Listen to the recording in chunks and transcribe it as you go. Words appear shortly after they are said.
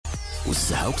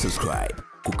Usisahau kusubscribe,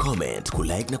 kucomment,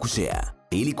 kulike na kushare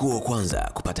ili kuwa wa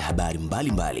kwanza kupata habari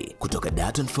mbalimbali kutoka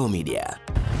Dar24 Media.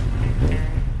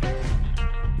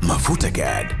 Mafuta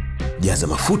Card. Jaza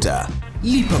mafuta,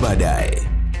 lipa baadaye.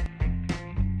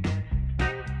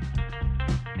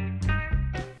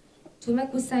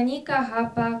 Tumekusanyika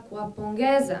hapa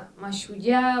kuwapongeza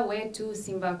mashujaa wetu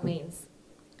Simba Queens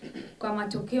kwa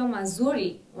matokeo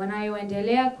mazuri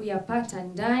wanayoendelea kuyapata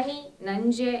ndani na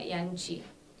nje ya nchi.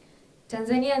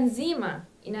 Tanzania nzima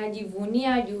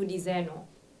inajivunia juhudi zenu.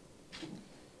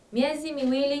 Miezi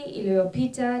miwili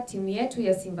iliyopita timu yetu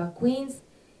ya Simba Queens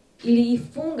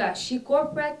iliifunga She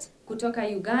Corporate kutoka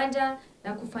Uganda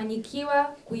na kufanikiwa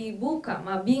kuibuka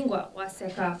mabingwa wa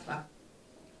Sekafa.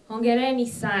 Hongereni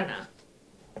sana.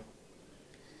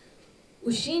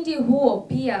 Ushindi huo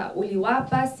pia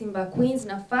uliwapa Simba Queens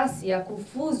nafasi ya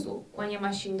kufuzu kwenye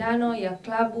mashindano ya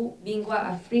klabu bingwa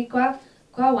Afrika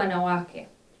kwa wanawake.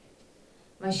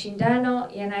 Mashindano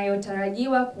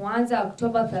yanayotarajiwa kuanza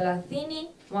Oktoba 30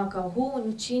 mwaka huu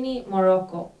nchini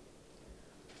Morocco.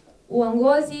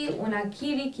 Uongozi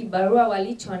unakiri kibarua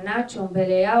walicho nacho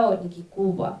mbele yao ni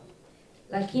kikubwa,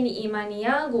 lakini imani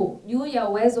yangu juu ya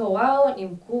uwezo wao ni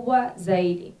mkubwa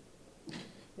zaidi.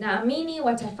 Naamini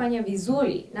watafanya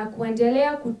vizuri na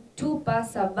kuendelea kutupa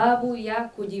sababu ya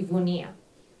kujivunia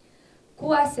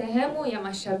kuwa sehemu ya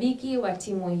mashabiki wa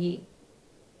timu hii.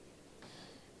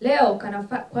 Leo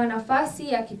kwa nafasi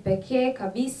ya kipekee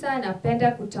kabisa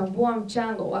napenda kutambua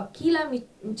mchango wa kila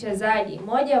mchezaji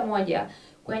moja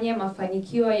kwenye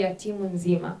mafanikio ya timu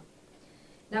nzima.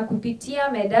 Na kupitia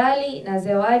medali na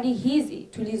zawadi hizi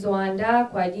tulizoandaa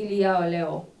kwa ajili yao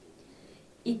leo,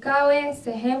 ikawe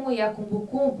sehemu ya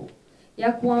kumbukumbu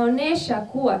ya kuwaonesha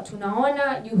kuwa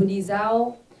tunaona juhudi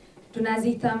zao,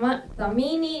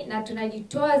 tunazithamini na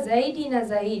tunajitoa zaidi na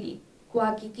zaidi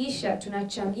kuhakikisha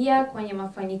tunachangia kwenye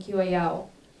mafanikio yao,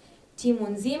 timu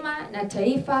nzima na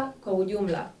taifa kwa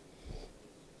ujumla.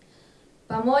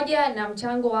 Pamoja na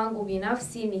mchango wangu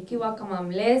binafsi nikiwa kama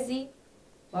mlezi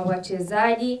wa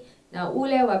wachezaji na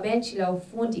ule wa benchi la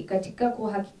ufundi katika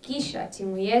kuhakikisha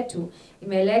timu yetu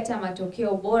imeleta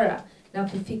matokeo bora na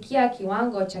kufikia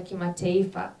kiwango cha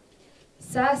kimataifa.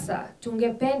 Sasa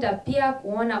tungependa pia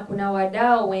kuona kuna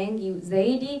wadau wengi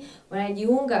zaidi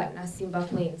wanajiunga na Simba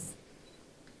Queens.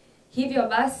 Hivyo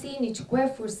basi nichukue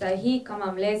fursa hii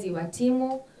kama mlezi wa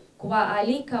timu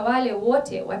kuwaalika wale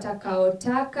wote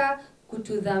watakaotaka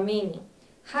kutudhamini,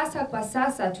 hasa kwa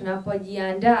sasa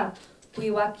tunapojiandaa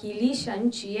kuiwakilisha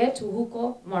nchi yetu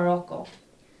huko Morocco.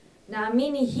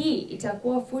 Naamini hii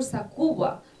itakuwa fursa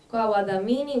kubwa kwa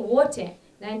wadhamini wote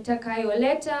na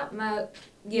itakayoleta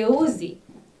mageuzi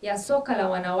ya soka la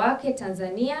wanawake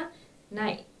Tanzania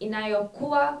na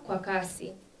inayokuwa kwa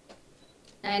kasi.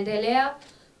 Naendelea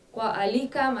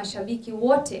kuwaalika mashabiki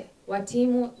wote wa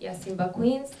timu ya Simba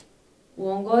Queens,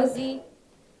 uongozi,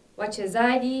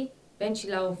 wachezaji, benchi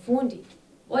la ufundi,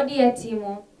 bodi ya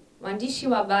timu, waandishi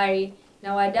wa habari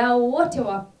na wadau wote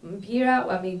wa mpira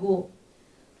wa miguu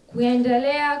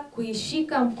kuendelea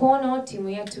kuishika mkono timu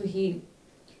yetu hii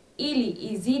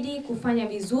ili izidi kufanya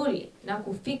vizuri na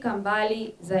kufika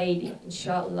mbali zaidi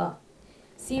inshallah.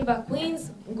 Simba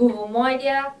Queens, nguvu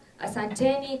moja.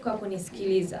 Asanteni kwa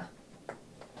kunisikiliza.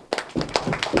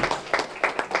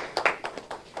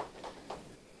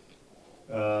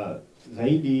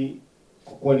 Zaidi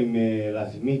kwa kuwa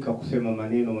nimelazimika kusema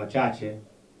maneno machache,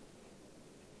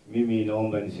 mimi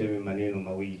naomba niseme maneno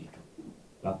mawili tu.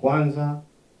 La kwanza,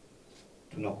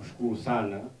 tunakushukuru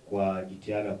sana kwa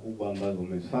jitihada kubwa ambazo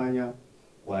umefanya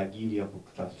kwa ajili ya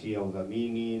kututafutia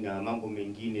udhamini na mambo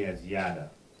mengine ya ziada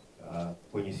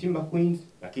kwenye Simba Queens,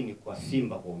 lakini kwa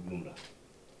Simba kwa ujumla,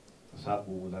 kwa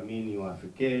sababu udhamini wa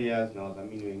Africarians na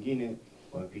wadhamini wengine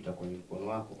wamepita kwenye mkono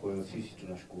wako. Kwa hiyo sisi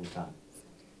tunashukuru sana.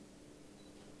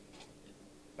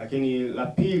 Lakini la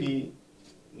pili,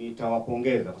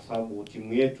 nitawapongeza kwa sababu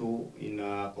timu yetu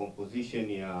ina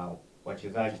composition ya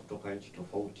wachezaji kutoka nchi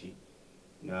tofauti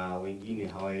na wengine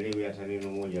hawaelewi hata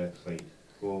neno moja la Kiswahili.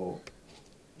 Kwa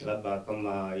labda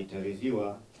kama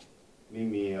italiziwa,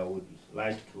 mimi I would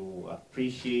like to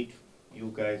appreciate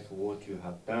you guys for what you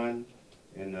have done,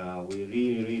 and we're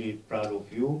really proud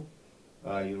of you.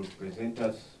 You represent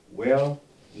us well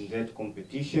in that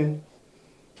competition.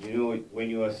 You know, when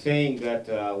you are saying that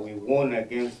we won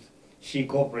against She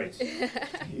Corporate,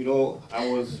 you know, I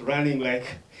was running like,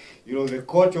 you know, the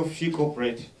coach of She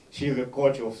Corporate, she's the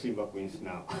coach of Simba Queens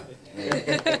now.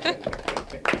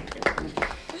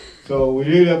 So we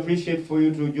really appreciate for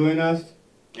you to join us,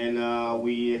 and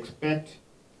we expect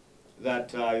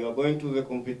that you are going to the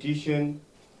competition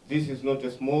this is not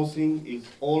a small thing, it's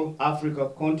all Africa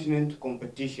continent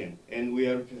competition, and we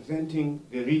are representing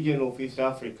the region of East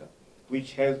Africa,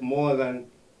 which has more than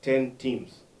 10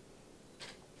 teams.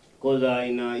 Because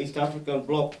in East African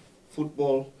bloc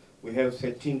football, we have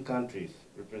 13 countries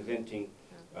representing,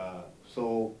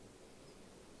 so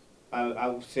I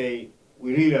would say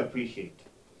we really appreciate.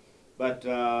 But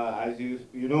as you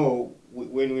know,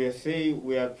 when we say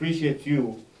we appreciate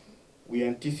you, we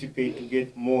anticipate to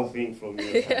get more things from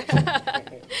you.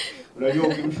 Unajua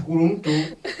ukimshukuru mtu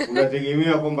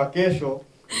unategemea kwamba kesho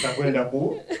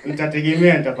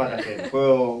nitategemea nitapata tena. Kwa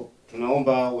hiyo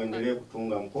tunaomba uendelee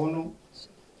kutunga mkono,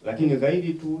 lakini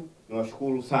zaidi tu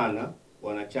niwashukuru sana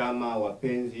wanachama,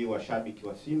 wapenzi, washabiki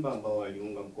wa Simba ambao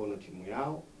waliunga mkono timu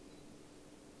yao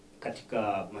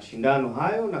katika mashindano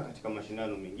hayo na katika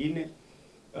mashindano mengine.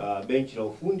 Benchi la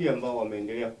ufundi ambao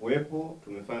wameendelea kuwepo,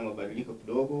 tumefanya mabadiliko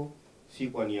kidogo, si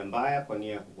kwa nia mbaya, kwa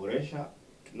nia ya kuboresha.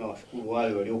 Tunawashukuru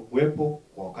wale waliokuwepo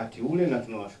kwa wakati ule na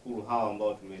tunawashukuru hawa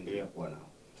ambao tumeendelea kuwa nao.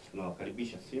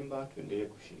 Tunawakaribisha Simba, tuendelee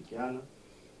kushirikiana.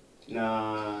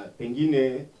 Na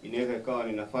pengine inaweza ikawa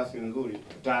ni nafasi nzuri,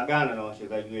 tutaagana na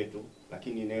wachezaji wetu,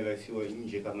 lakini inaweza isiwe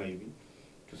nje kama hivi.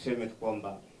 Tuseme tu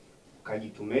kwamba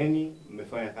kajitumeni,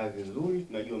 mmefanya kazi nzuri,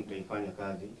 tunajua mtaifanya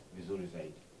kazi vizuri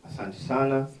zaidi. Asante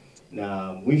sana.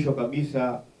 Na mwisho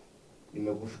kabisa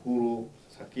nimekushukuru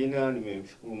Sakina,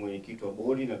 nimemshukuru mwenyekiti wa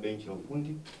bodi na benchi la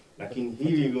ufundi, lakini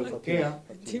hili lililotokea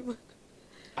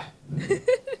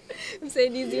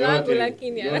msaidizi wangu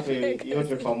lakini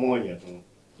yote pamoja tu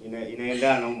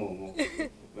inaendana humo.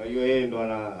 Unajua yeye ndo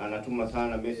anatuma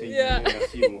sana message na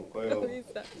simu, kwa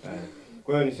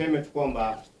hiyo niseme tu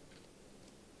kwamba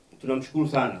tunamshukuru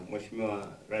sana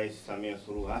Mheshimiwa Rais Samia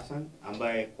Suluhu Hassan,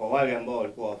 ambaye kwa wale ambao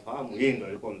walikuwa wafahamu, yeye ndo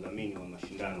alikuwa mdhamini wa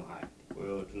mashindano haya. Kwa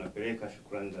hiyo tunapeleka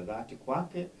shukrani za dhati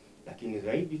kwake, lakini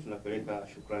zaidi tunapeleka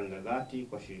shukrani za dhati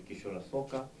kwa shirikisho la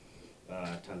soka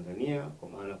Tanzania, kwa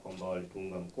maana kwamba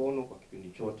walituunga mkono kwa kipindi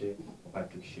chote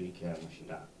wakati tukishirikiana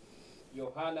mashindano.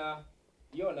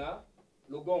 Yona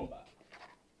Lugomba,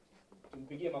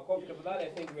 tumpigie makofi tafadhali. I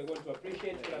think we're going to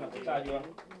appreciate kila anapotajwa.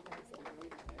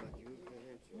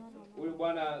 Huyu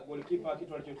bwana goalkeeper,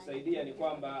 kitu alichotusaidia ni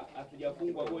kwamba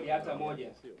hatujafungwa goli hata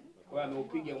moja. Kwa hiyo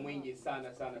ameupiga mwingi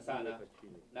sana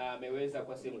na ameweza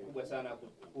kwa sehemu kubwa sana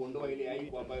kuondoa ile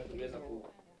aibu ambayo tuliweza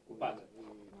kupata.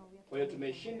 Kwa hiyo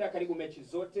tumeshinda karibu mechi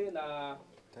zote na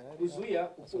kuzuia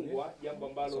kufungwa, jambo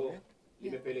ambalo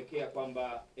limepelekea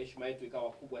kwamba heshima yetu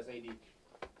ikawa kubwa zaidi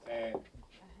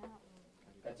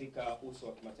katika uso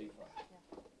wa kimataifa.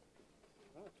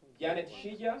 Janet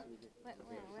Shija,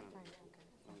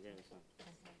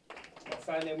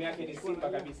 sana yake ni Simba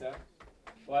kabisa.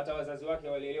 Hata wazazi wake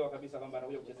walielewa kabisa kwamba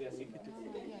anakuja kuchezea Simba.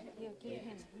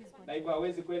 Na hivyo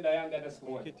hawezi kwenda Yanga hata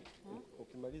siku moja.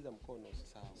 Ukimaliza mkono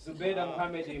usisahau. Zubeda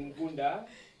Mohamed Mgunda.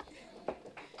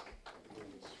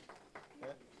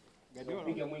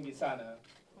 Piga mwingi sana.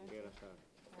 Hongera sana.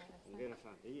 Hongera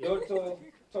sana. Doto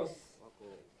Tos.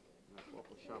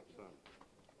 Wako sharp sana.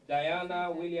 Diana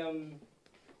William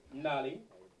Nali.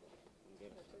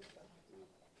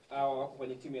 Hao wako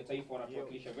kwenye timu ya taifa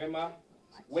wanatuwakilisha vema.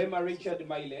 Wema Richard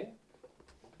Maile,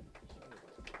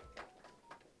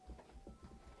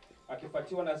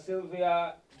 akifuatiwa na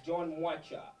Sylvia John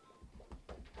Mwacha.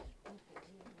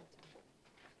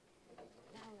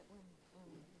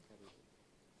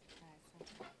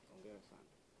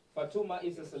 Fatuma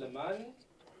Isa Suleiman,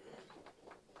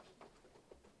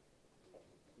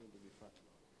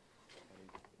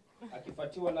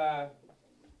 akifuatiwa na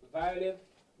Violet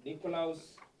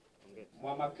Nicholas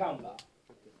Mwamakamba.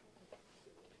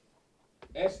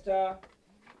 Esther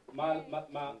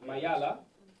Mayala.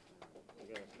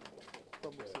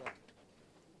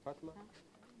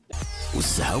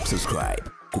 Usisahau kusubscribe,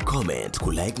 kucomment,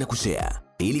 kulike na kushare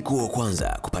ili kuwa wa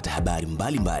kwanza kupata habari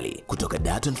mbalimbali kutoka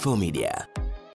Dar24 Media.